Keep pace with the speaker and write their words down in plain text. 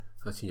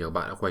Xin chào các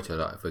bạn đã quay trở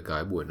lại với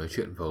cái buổi nói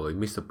chuyện với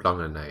Mr. Blanc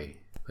lần này.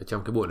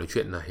 Trong cái buổi nói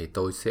chuyện này thì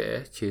tôi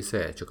sẽ chia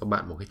sẻ cho các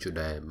bạn một cái chủ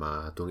đề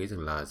mà tôi nghĩ rằng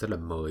là rất là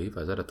mới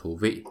và rất là thú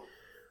vị.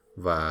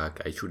 Và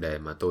cái chủ đề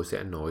mà tôi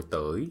sẽ nói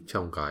tới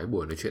trong cái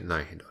buổi nói chuyện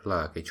này đó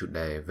là cái chủ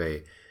đề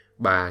về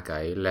ba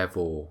cái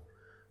level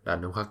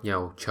đàn ông khác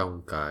nhau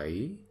trong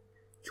cái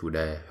chủ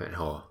đề hẹn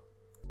hò.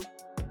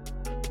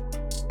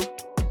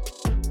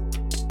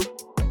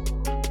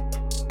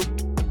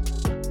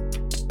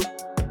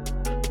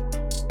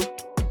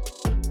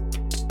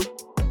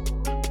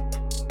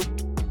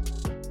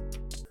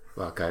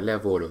 Và cái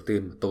level đầu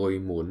tiên mà tôi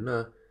muốn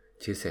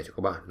chia sẻ cho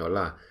các bạn đó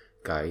là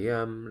cái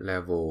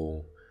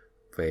level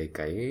về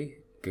cái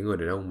người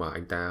đàn ông mà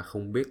anh ta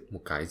không biết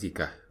một cái gì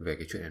cả về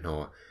cái chuyện hẹn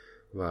hò.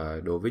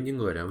 Và đối với những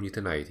người đàn ông như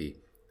thế này thì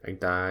anh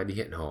ta đi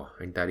hẹn hò,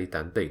 anh ta đi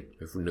tán tỉnh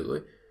với phụ nữ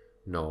ấy,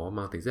 nó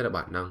mang tính rất là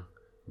bản năng.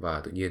 Và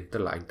tự nhiên tức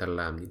là anh ta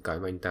làm những cái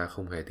mà anh ta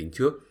không hề tính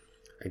trước.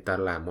 Anh ta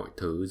làm mọi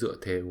thứ dựa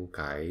theo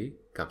cái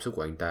cảm xúc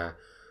của anh ta.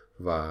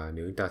 Và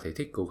nếu anh ta thấy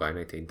thích cô gái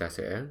này thì anh ta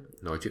sẽ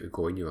nói chuyện với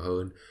cô ấy nhiều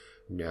hơn.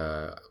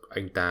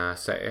 Anh ta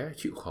sẽ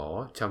chịu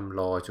khó chăm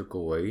lo cho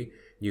cô ấy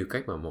như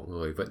cách mà mọi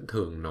người vẫn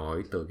thường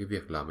nói tới cái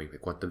việc là mình phải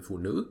quan tâm phụ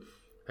nữ.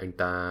 Anh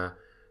ta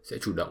sẽ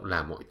chủ động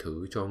làm mọi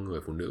thứ cho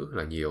người phụ nữ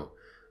là nhiều.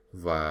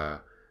 Và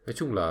nói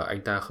chung là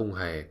anh ta không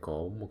hề có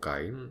một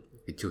cái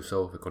chiều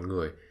sâu về con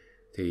người.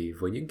 Thì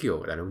với những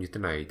kiểu đàn ông như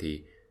thế này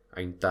thì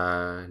anh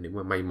ta nếu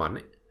mà may mắn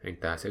ấy, anh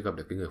ta sẽ gặp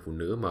được cái người phụ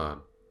nữ mà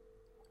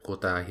cô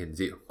ta hiền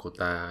dịu, cô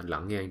ta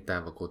lắng nghe anh ta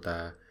và cô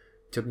ta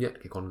chấp nhận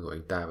cái con người của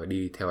anh ta và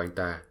đi theo anh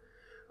ta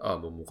ở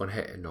một mối quan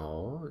hệ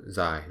nó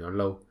dài, nó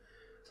lâu.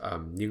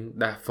 Nhưng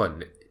đa phần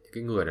ấy,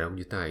 cái người đàn ông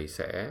như thế này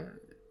sẽ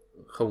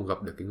không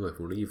gặp được cái người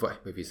phụ nữ như vậy.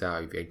 Bởi vì sao?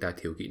 Bởi vì anh ta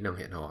thiếu kỹ năng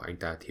hẹn hò, anh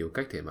ta thiếu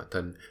cách thể hiện bản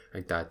thân,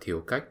 anh ta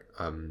thiếu cách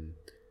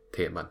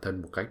thể hiện bản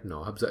thân một cách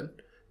nó hấp dẫn,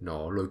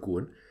 nó lôi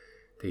cuốn.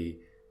 Thì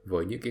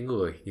với những cái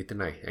người như thế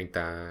này, anh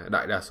ta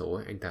đại đa số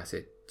ấy, anh ta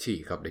sẽ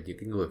chỉ gặp được những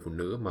cái người phụ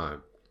nữ mà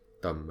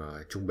tầm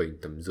trung bình,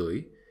 tầm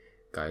dưới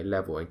cái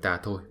level anh ta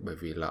thôi. Bởi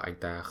vì là anh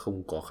ta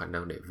không có khả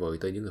năng để với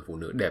tới những người phụ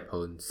nữ đẹp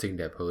hơn, xinh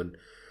đẹp hơn,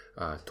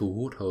 thu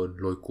hút hơn,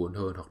 lôi cuốn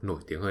hơn hoặc nổi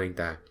tiếng hơn anh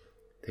ta.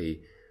 Thì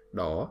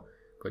đó,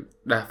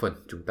 đa phần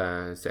chúng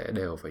ta sẽ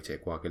đều phải trải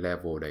qua cái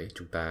level đấy.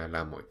 Chúng ta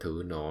làm mọi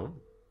thứ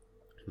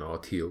nó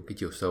thiếu cái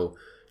chiều sâu.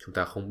 Chúng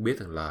ta không biết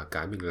rằng là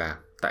cái mình làm,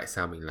 tại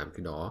sao mình làm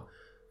cái đó,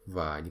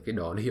 và những cái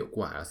đó nó hiệu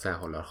quả là sao,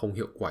 hoặc là không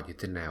hiệu quả như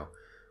thế nào.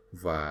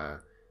 Và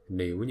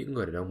nếu những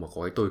người đàn ông mà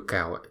có cái tôi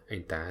cao ấy,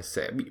 anh ta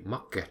sẽ bị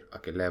mắc kẹt ở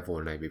cái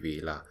level này. Bởi vì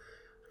là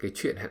cái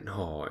chuyện hẹn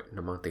hò ấy,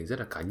 nó mang tính rất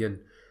là cá nhân.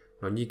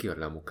 Nó như kiểu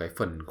là một cái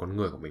phần con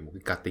người của mình, một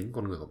cái cá tính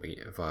con người của mình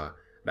ấy. Và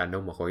đàn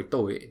ông mà có cái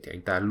tôi ấy, thì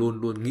anh ta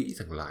luôn luôn nghĩ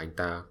rằng là anh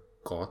ta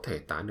có thể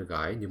tán được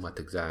gái. Nhưng mà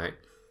thực ra ấy,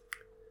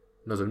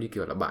 nó giống như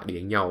kiểu là bạn đi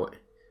đánh nhau ấy.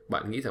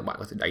 Bạn nghĩ rằng bạn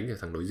có thể đánh được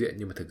thằng đối diện,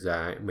 nhưng mà thực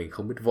ra ấy, mình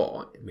không biết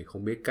võ ấy, mình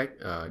không biết cách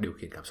điều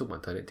khiển cảm xúc bản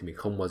thân ấy, thì mình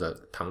không bao giờ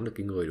thắng được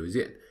cái người đối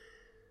diện.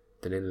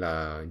 Thế nên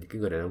là những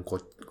cái người đàn ông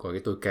có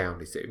cái tôi cao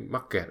thì sẽ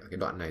mắc kẹt ở cái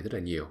đoạn này rất là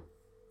nhiều.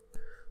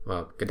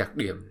 Và cái đặc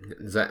điểm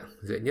nhận dạng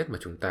dễ nhất mà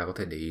chúng ta có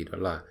thể để ý đó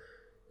là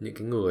những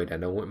cái người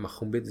đàn ông ấy mà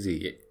không biết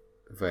gì ấy,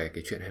 về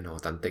cái chuyện hẹn hò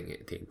tán tỉnh ấy,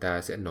 thì anh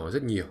ta sẽ nói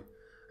rất nhiều.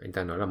 Anh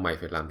ta nói là mày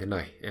phải làm thế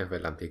này, em phải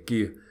làm thế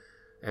kia,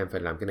 em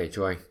phải làm cái này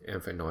cho anh, em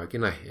phải nói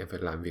cái này, em phải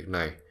làm việc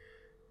này.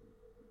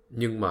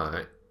 Nhưng mà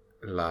ấy,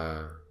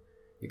 là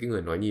những cái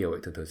người nói nhiều ấy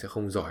thường thường sẽ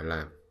không giỏi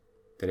làm.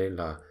 Thế nên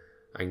là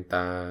anh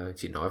ta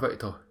chỉ nói vậy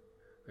thôi.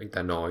 Anh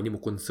ta nói như một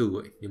quân sư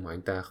ấy, nhưng mà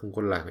anh ta không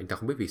có làm. Anh ta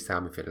không biết vì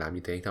sao mình phải làm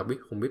như thế. Anh ta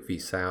không biết vì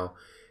sao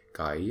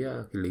cái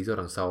lý do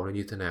đằng sau nó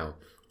như thế nào.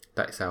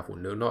 Tại sao phụ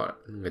nữ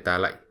người ta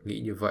lại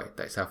nghĩ như vậy,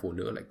 tại sao phụ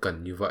nữ lại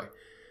cần như vậy.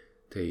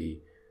 Thì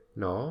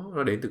nó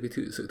đến từ cái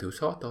sự thiếu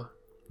sót thôi.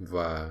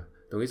 Và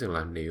tôi nghĩ rằng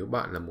là nếu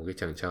bạn là một cái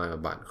chàng trai mà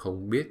bạn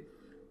không biết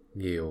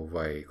nhiều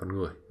về con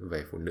người,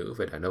 về phụ nữ,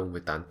 về đàn ông,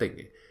 về tán tỉnh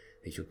ấy,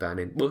 thì chúng ta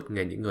nên bớt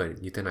nghe những người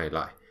như thế này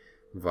lại.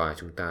 Và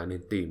chúng ta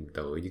nên tìm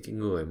tới những cái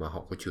người mà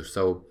họ có chiều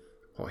sâu,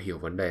 họ hiểu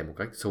vấn đề một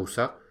cách sâu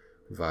sắc,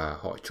 và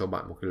họ cho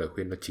bạn một cái lời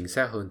khuyên nó chính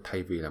xác hơn,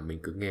 thay vì là mình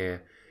cứ nghe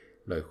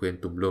lời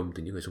khuyên tùm lum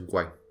từ những người xung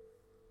quanh.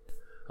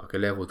 Ở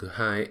cái level thứ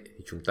hai ấy,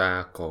 thì chúng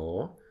ta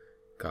có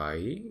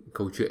cái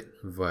câu chuyện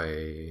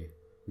về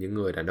những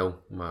người đàn ông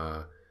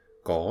mà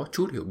có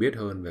chút hiểu biết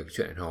hơn về cái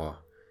chuyện hẹn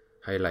hò,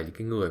 hay là những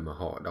cái người mà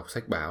họ đọc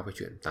sách báo về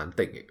chuyện tán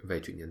tỉnh ấy, về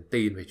chuyện nhắn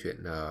tin, về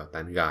chuyện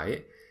tán gái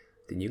ấy.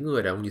 Thì những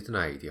người đàn ông như thế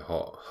này thì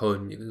họ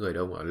hơn những người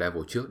đàn ông ở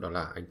level trước, đó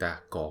là anh ta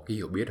có cái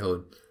hiểu biết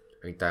hơn.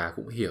 Anh ta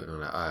cũng hiểu rằng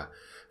là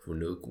phụ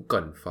nữ cũng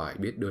cần phải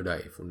biết đưa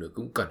đẩy, phụ nữ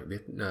cũng cần phải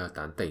biết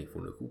tán tỉnh,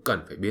 phụ nữ cũng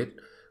cần phải biết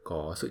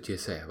có sự chia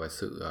sẻ và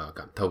sự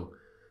cảm thông,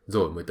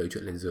 rồi mới tới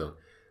chuyện lên giường.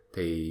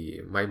 Thì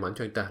may mắn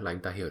cho anh ta là anh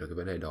ta hiểu được cái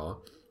vấn đề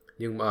đó.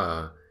 Nhưng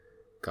mà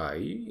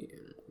cái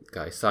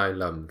sai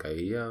lầm,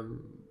 cái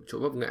chỗ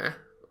vấp ngã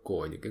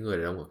của những cái người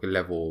đàn ông ở cái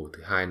level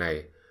thứ hai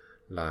này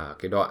là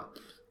cái đoạn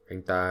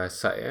anh ta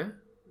sẽ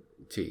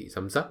chỉ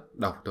dăm dắp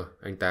đọc thôi.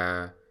 Anh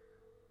ta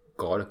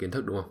có được kiến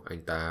thức đúng không?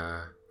 Anh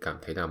ta cảm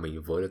thấy là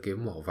mình với được cái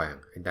mỏ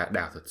vàng, anh ta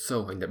đào thật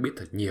sâu, anh ta biết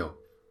thật nhiều.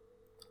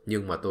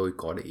 Nhưng mà tôi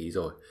có để ý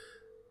rồi,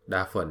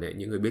 đa phần ấy,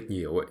 những người biết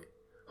nhiều ấy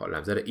họ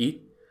làm rất là ít,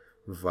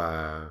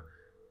 và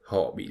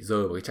họ bị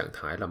rơi vào cái trạng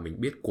thái là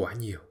mình biết quá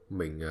nhiều.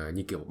 Mình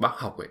như kiểu một bác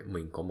học ấy,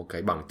 mình có một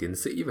cái bằng tiến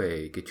sĩ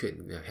về cái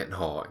chuyện hẹn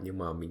hò, nhưng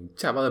mà mình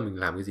chả bao giờ mình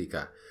làm cái gì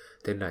cả.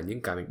 Thế là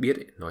những cái mình biết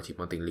ấy, nó chỉ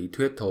mang tính lý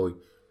thuyết thôi.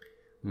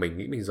 Mình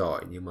nghĩ mình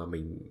giỏi nhưng mà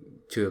mình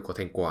chưa có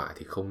thành quả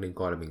thì không nên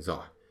coi là mình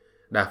giỏi.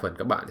 Đa phần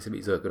các bạn sẽ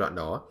bị rơi cái đoạn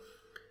đó.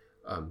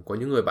 Có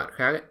những người bạn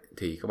khác ấy,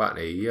 thì các bạn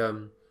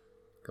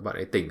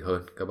ấy tỉnh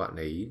hơn, các bạn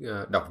ấy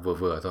đọc vừa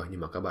vừa thôi, nhưng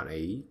mà các bạn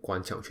ấy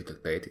quan trọng chuyện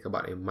thực tế, thì các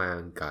bạn ấy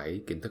mang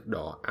cái kiến thức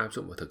đó áp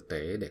dụng vào thực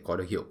tế để có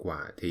được hiệu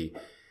quả. Thì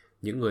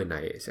những người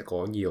này sẽ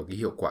có nhiều cái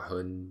hiệu quả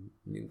hơn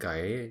những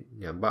cái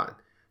nhóm bạn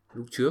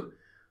lúc trước.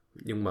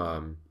 Nhưng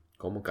mà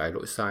có một cái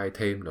lỗi sai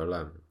thêm, đó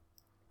là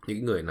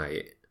những người này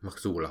ấy, mặc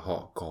dù là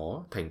họ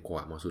có thành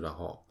quả, mặc dù là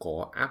họ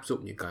có áp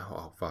dụng những cái họ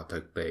học vào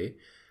thực tế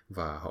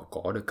và họ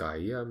có được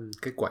cái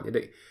kết quả nhất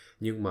định,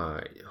 nhưng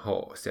mà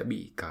họ sẽ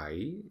bị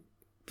cái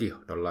kiểu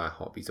đó là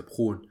họ bị dập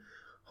khuôn.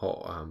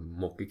 Họ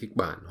một cái kịch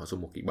bản, họ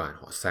dùng một kịch bản,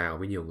 họ xào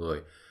với nhiều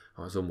người,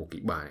 họ dùng một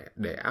kịch bản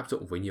để áp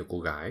dụng với nhiều cô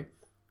gái.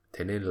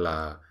 Thế nên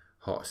là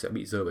họ sẽ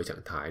bị rơi vào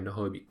trạng thái nó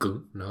hơi bị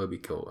cứng, nó hơi bị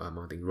kiểu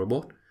mang tính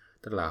robot.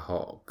 Tức là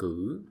họ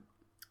cứ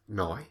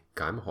nói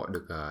cái mà họ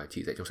được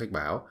chỉ dạy trong sách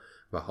báo,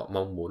 và họ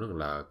mong muốn rằng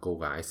là cô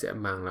gái sẽ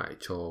mang lại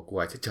cho cô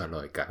gái sẽ trả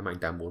lời cái mà anh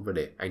ta muốn, và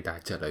để anh ta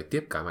trả lời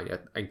tiếp cái mà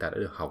anh ta đã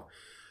được học.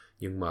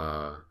 Nhưng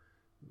mà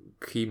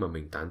khi mà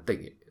mình tán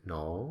tỉnh ấy,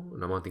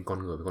 nó mang tính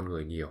con người với con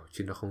người nhiều,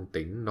 chứ nó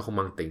không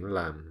mang tính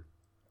là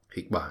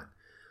kịch bản.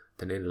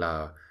 Thế nên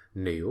là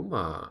nếu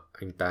mà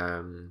anh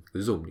ta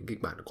cứ dùng những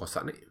kịch bản có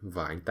sẵn ấy,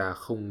 và anh ta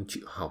không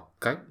chịu học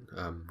cách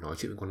nói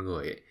chuyện với con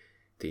người ấy,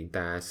 thì anh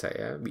ta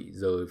sẽ bị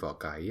rơi vào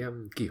cái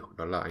kiểu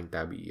đó là anh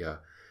ta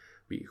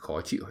bị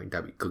khó chịu, anh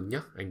ta bị cứng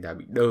nhắc, anh ta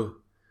bị đơ,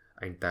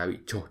 anh ta bị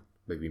chột,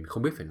 bởi vì mình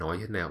không biết phải nói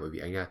như thế nào, bởi vì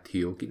anh ta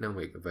thiếu kỹ năng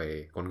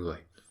về con người.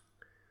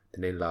 Thế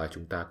nên là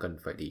chúng ta cần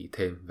phải để ý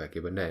thêm về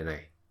cái vấn đề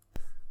này.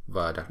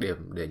 Và đặc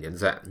điểm để nhận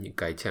dạng những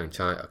cái chàng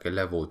trai ở cái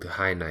level thứ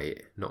hai này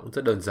ấy, nó cũng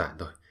rất đơn giản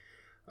thôi.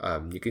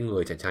 Những cái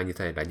người chàng trai như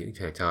thế này là những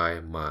chàng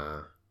trai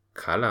mà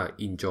khá là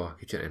enjoy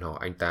cái chuyện hẹn hò.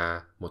 Anh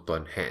ta một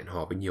tuần hẹn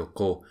hò với nhiều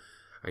cô,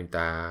 anh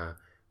ta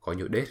có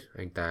nhiều date,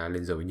 anh ta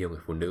lên giường với nhiều người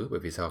phụ nữ. Bởi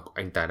vì sao?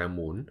 Anh ta đang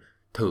muốn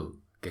thử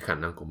cái khả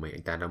năng của mình,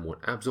 anh ta đang muốn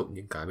áp dụng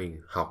những cái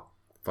mình học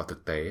vào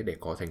thực tế để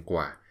có thành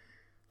quả.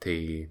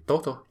 Thì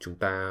tốt thôi, chúng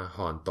ta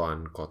hoàn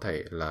toàn có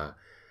thể là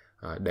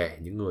để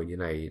những người như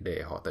này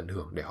để họ tận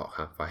hưởng, để họ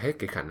khám phá hết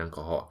cái khả năng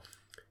của họ.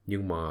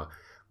 Nhưng mà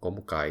có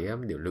một cái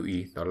điểm lưu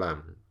ý, đó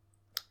là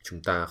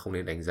chúng ta không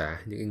nên đánh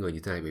giá những cái người như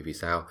thế này. Bởi vì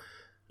sao?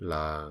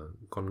 Là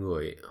con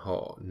người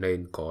họ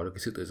nên có được cái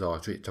sự tự do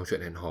trong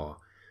chuyện hẹn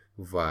hò.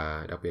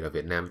 Và đặc biệt là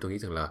Việt Nam, tôi nghĩ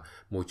rằng là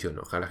môi trường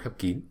nó khá là khép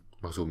kín.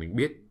 Mặc dù mình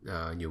biết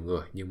nhiều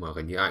người, nhưng mà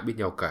gần như ai biết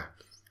nhau cả.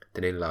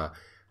 Thế nên là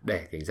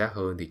để cảnh giác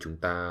hơn thì chúng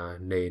ta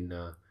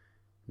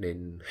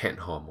nên hẹn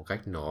hò một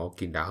cách nó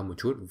kín đáo hơn một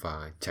chút,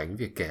 và tránh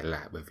việc kể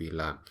lạ. Bởi vì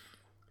là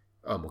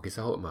ở một cái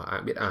xã hội mà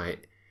ai biết ai ấy,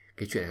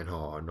 cái chuyện hẹn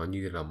hò nó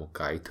như là một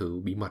cái thứ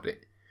bí mật ấy.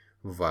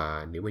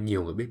 Và nếu mà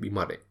nhiều người biết bí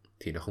mật ấy,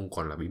 thì nó không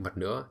còn là bí mật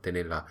nữa. Thế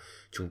nên là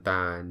chúng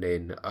ta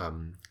nên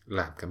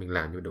làm cái mình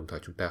làm, nhưng đồng thời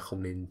chúng ta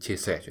không nên chia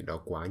sẻ chuyện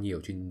đó quá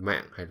nhiều trên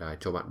mạng hay là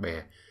cho bạn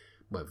bè.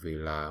 Bởi vì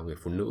là người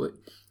phụ nữ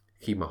ấy,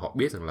 khi mà họ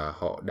biết rằng là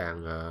họ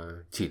đang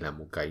chỉ là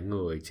một cái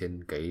người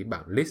trên cái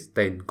bảng list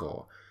tên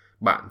của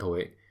bạn thôi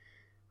ấy,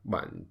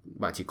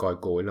 bạn chỉ coi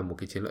cô ấy là một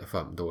cái chiến lợi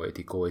phẩm thôi ấy,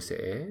 thì cô ấy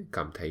sẽ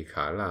cảm thấy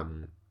khá là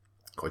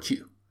khó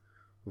chịu.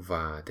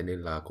 Và thế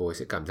nên là cô ấy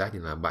sẽ cảm giác như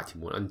là bạn chỉ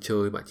muốn ăn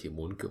chơi, bạn chỉ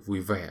muốn kiểu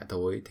vui vẻ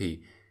thôi,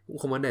 thì cũng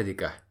không vấn đề gì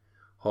cả.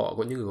 Họ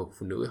có những người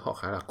phụ nữ họ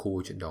khá là cool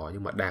chuyện đó,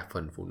 nhưng mà đa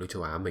phần phụ nữ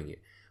châu Á mình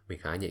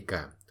khá nhạy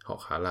cảm, họ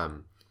khá là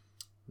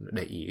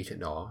để ý cái chuyện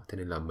đó. Thế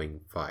nên là mình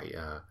phải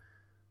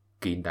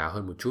kín đáo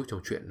hơn một chút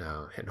trong chuyện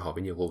hẹn hò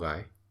với nhiều cô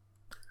gái.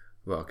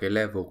 Và cái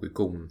level cuối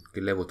cùng,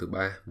 cái level thứ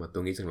 3 mà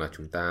tôi nghĩ rằng là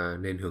chúng ta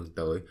nên hướng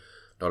tới,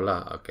 đó là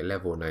ở cái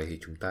level này thì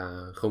chúng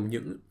ta không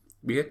những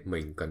biết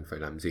mình cần phải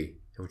làm gì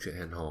trong chuyện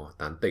hẹn hò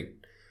tán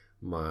tỉnh,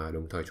 mà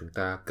đồng thời chúng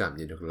ta cảm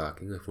nhận được là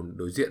cái người phụ nữ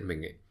đối diện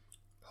mình ấy,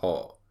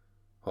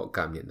 họ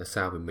cảm nhận ra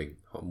sao về mình,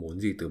 họ muốn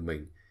gì từ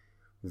mình,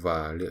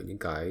 và liệu những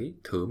cái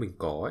thứ mình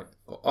có ấy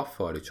có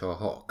offer được cho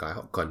họ cái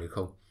họ cần hay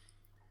không.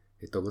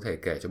 Thì tôi có thể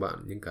kể cho bạn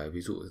những cái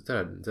ví dụ rất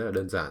là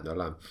đơn giản, đó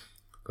là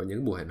có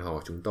những buổi hẹn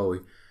hò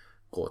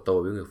của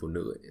tôi với người phụ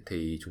nữ ấy,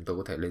 thì chúng tôi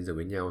có thể lên giường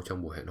với nhau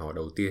trong buổi hẹn hò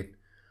đầu tiên.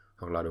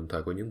 Hoặc là đồng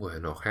thời có những buổi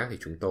hẹn hò khác thì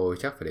chúng tôi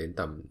chắc phải đến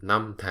tầm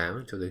 5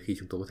 tháng cho tới khi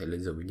chúng tôi có thể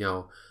lên giường với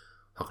nhau.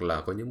 Hoặc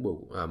là có những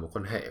mối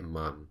quan hệ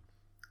mà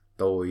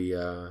tôi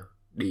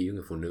đi với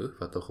người phụ nữ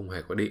và tôi không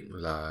hề có định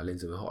là lên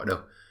giường với họ đâu.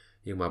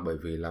 Nhưng mà bởi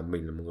vì là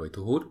mình là một người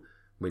thu hút,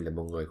 mình là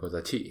một người có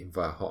giá trị,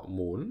 và họ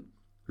muốn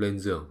lên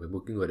giường với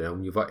một cái người đàn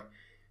ông như vậy,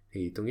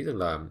 thì tôi nghĩ rằng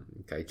là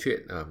cái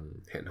chuyện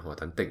hẹn hò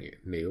tán tỉnh ấy,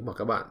 nếu mà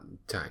các bạn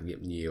trải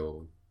nghiệm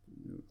nhiều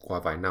qua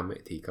vài năm ấy,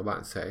 thì các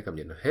bạn sẽ cảm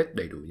nhận được hết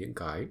đầy đủ những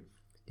cái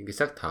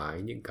sắc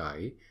thái, những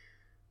cái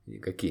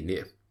kỷ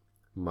niệm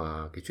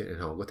mà cái chuyện hẹn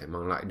hò có thể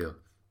mang lại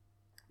được.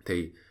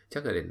 Thì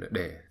chắc là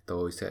để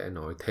tôi sẽ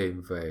nói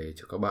thêm về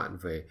cho các bạn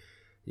về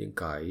những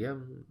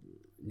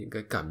những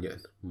cái cảm nhận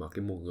mà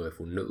một người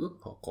phụ nữ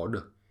họ có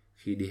được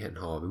khi đi hẹn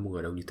hò với một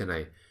người đàn ông như thế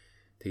này.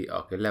 Thì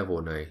ở cái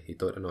level này thì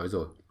tôi đã nói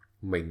rồi,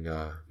 mình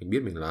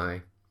biết mình là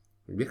ai,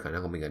 mình biết khả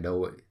năng của mình ở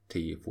đâu ấy,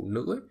 thì phụ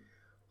nữ ấy,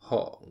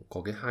 họ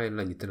có cái hay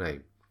là như thế này.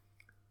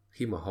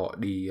 Khi mà họ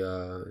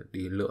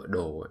đi lựa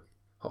đồ ấy,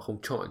 họ không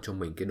chọn cho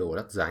mình cái đồ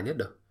đắt giá nhất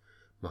đâu,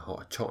 mà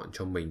họ chọn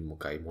cho mình một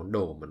cái món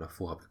đồ mà nó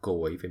phù hợp với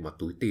cô ấy về mặt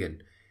túi tiền,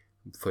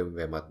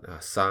 về mặt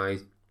size,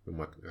 về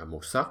mặt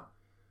màu sắc.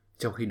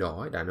 Trong khi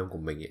đó đàn ông của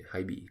mình ấy,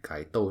 hay bị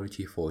cái tôi nó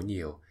chi phối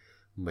nhiều.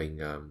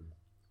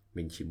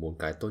 Mình chỉ muốn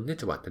cái tốt nhất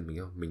cho bản thân mình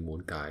không? Mình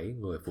muốn cái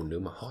người phụ nữ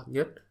mà hot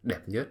nhất,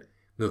 đẹp nhất,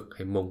 ngực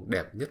hay mông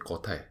đẹp nhất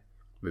có thể.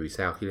 Bởi vì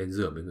sao? Khi lên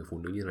giường với người phụ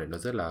nữ như này nó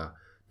rất là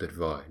tuyệt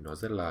vời, nó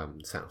rất là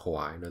sảng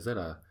khoái, nó rất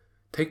là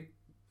thích.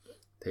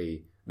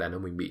 Thì đàn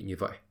ông mình bị như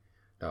vậy.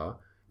 Đó.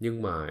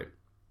 Nhưng mà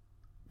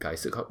cái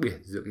sự khác biệt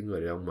giữa cái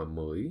người đàn ông mà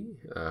mới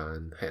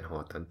hẹn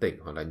hò tán tỉnh,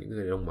 hoặc là những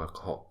người đàn ông mà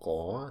họ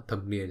có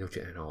thâm niên trong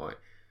chuyện hẹn hò ấy,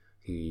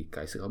 thì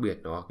cái sự khác biệt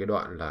nó cái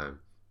đoạn là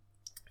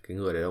cái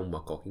người đàn ông mà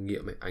có kinh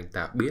nghiệm ấy, anh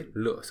ta biết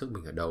lựa sức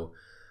mình ở đâu.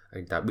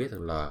 Anh ta biết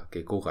rằng là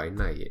cái cô gái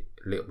này ấy,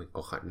 liệu mình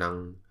có khả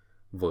năng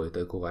với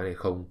tới cô gái này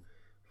không,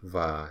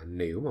 và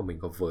nếu mà mình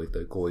có với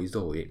tới cô ấy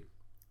rồi ấy,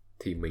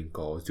 thì mình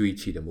có duy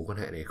trì được mối quan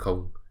hệ này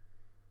không.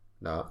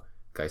 Đó,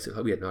 cái sự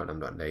khác biệt nó nằm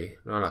đoạn đấy.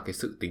 Nó là cái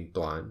sự tính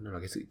toán, nó là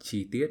cái sự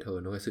chi tiết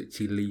hơn, nó là sự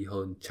chi ly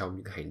hơn trong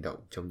những cái hành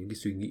động, trong những cái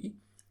suy nghĩ,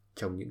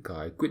 trong những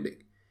cái quyết định.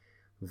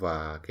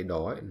 Và cái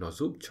đó ấy, nó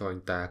giúp cho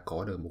anh ta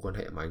có được mối quan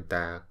hệ mà anh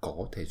ta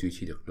có thể duy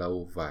trì được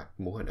lâu, và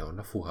mối quan hệ đó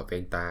nó phù hợp với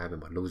anh ta về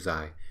mặt lâu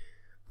dài,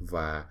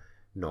 và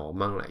nó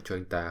mang lại cho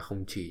anh ta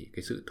không chỉ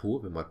cái sự thu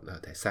hút về mặt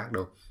thể xác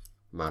đâu,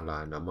 mà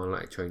là nó mang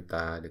lại cho anh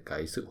ta được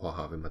cái sự hòa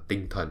hợp về mặt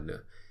tinh thần nữa.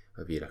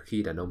 Bởi vì là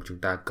khi đàn ông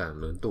chúng ta càng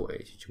lớn tuổi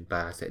thì chúng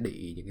ta sẽ để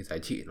ý những cái giá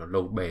trị nó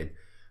lâu bền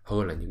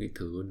hơn là những cái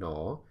thứ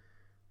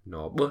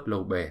nó bớt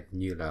lâu bền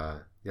như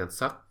là nhan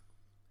sắc.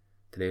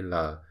 Thế nên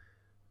là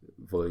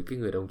với cái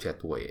người đàn ông trẻ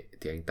tuổi ấy,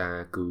 thì anh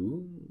ta cứ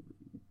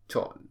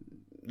chọn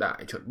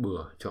đại, chọn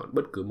bừa, chọn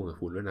bất cứ một người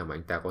phụ nữ nào mà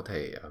anh ta có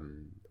thể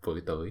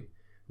với tới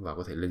và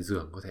có thể lên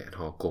giường, có thể hẹn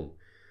hò cùng.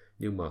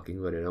 Nhưng mà cái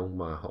người đàn ông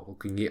mà họ có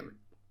kinh nghiệm,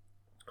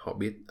 họ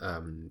biết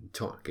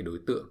chọn cái đối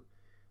tượng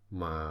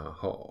mà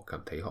họ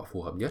cảm thấy họ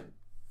phù hợp nhất.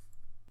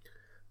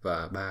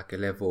 Và 3 cái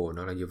level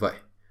nó là như vậy.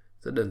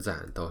 Rất đơn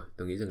giản thôi.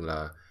 Tôi nghĩ rằng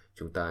là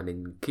chúng ta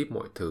nên keep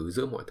mọi thứ,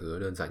 giữ mọi thứ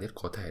đơn giản nhất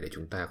có thể để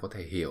chúng ta có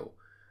thể hiểu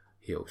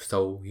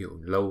sâu, hiểu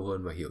lâu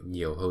hơn và hiểu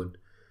nhiều hơn.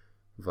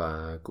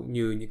 Và cũng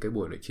như những cái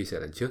buổi nói chia sẻ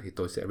lần trước thì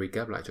tôi sẽ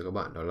recap lại cho các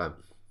bạn, đó là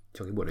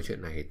trong cái buổi nói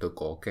chuyện này tôi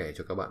có kể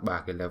cho các bạn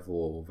 3 cái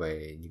level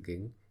về những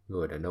cái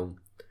người đàn ông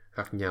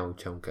khác nhau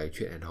trong cái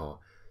chuyện hẹn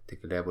hò. Thì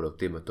cái level đầu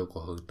tiên mà tôi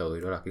có hướng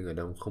tới đó là cái người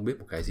đàn ông không biết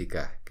một cái gì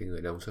cả, cái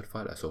người đàn ông xuất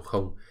phát ở số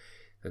 0,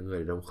 cái người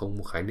đàn ông không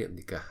một khái niệm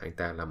gì cả, anh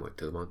ta làm mọi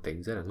thứ mang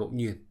tính rất là ngẫu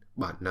nhiên,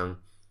 bản năng,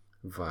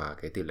 và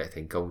cái tỷ lệ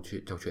thành công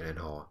trong chuyện hẹn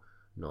hò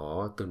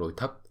nó tương đối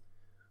thấp,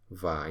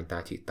 và anh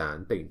ta chỉ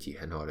tán tỉnh, chỉ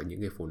hẹn hò được những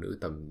người phụ nữ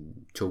tầm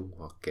trung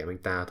hoặc kém anh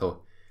ta thôi.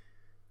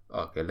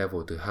 Ở cái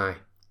level thứ hai,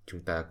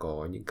 chúng ta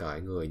có những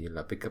cái người như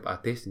là pick up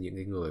artist, những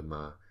cái người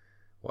mà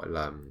gọi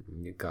là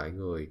những cái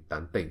người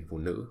tán tỉnh phụ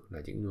nữ,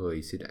 là những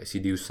người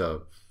seducer,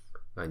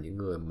 là những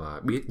người mà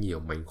biết nhiều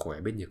mánh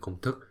khóe, biết nhiều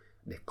công thức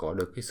để có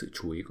được cái sự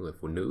chú ý của người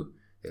phụ nữ,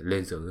 để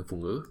lên giường với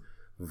phụ nữ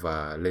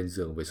và lên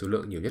giường với số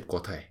lượng nhiều nhất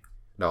có thể.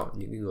 Đó,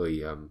 những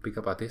người pick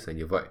up artist là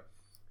như vậy.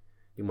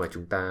 Nhưng mà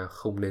chúng ta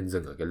không nên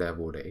dừng ở cái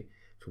level đấy.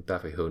 Chúng ta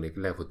phải hướng đến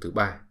cái level thứ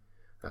 3,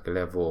 là cái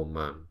level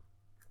mà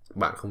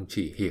bạn không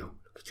chỉ hiểu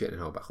cái chuyện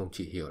này, bạn không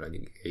chỉ hiểu là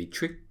những cái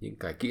trick, những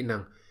cái kỹ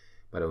năng,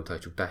 mà đồng thời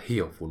chúng ta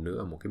hiểu phụ nữ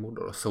ở một cái mức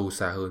độ sâu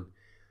xa hơn.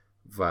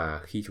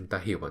 Và khi chúng ta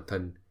hiểu bản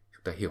thân,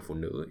 chúng ta hiểu phụ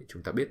nữ,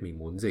 chúng ta biết mình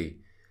muốn gì,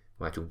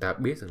 và chúng ta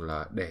biết rằng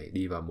là để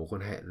đi vào mối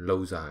quan hệ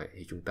lâu dài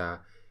thì chúng ta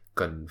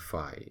cần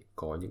phải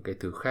có những cái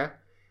thứ khác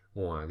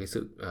ngoài cái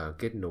sự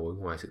kết nối,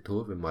 ngoài sự thu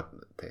hút về mặt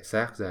thể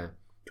xác ra.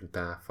 Chúng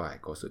ta phải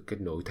có sự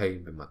kết nối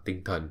thêm về mặt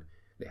tinh thần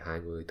để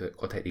hai người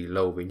có thể đi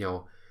lâu với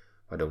nhau,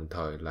 và đồng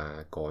thời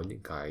là có những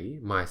cái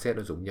mindset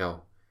nó giống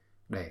nhau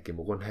để cái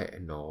mối quan hệ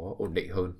nó ổn định hơn.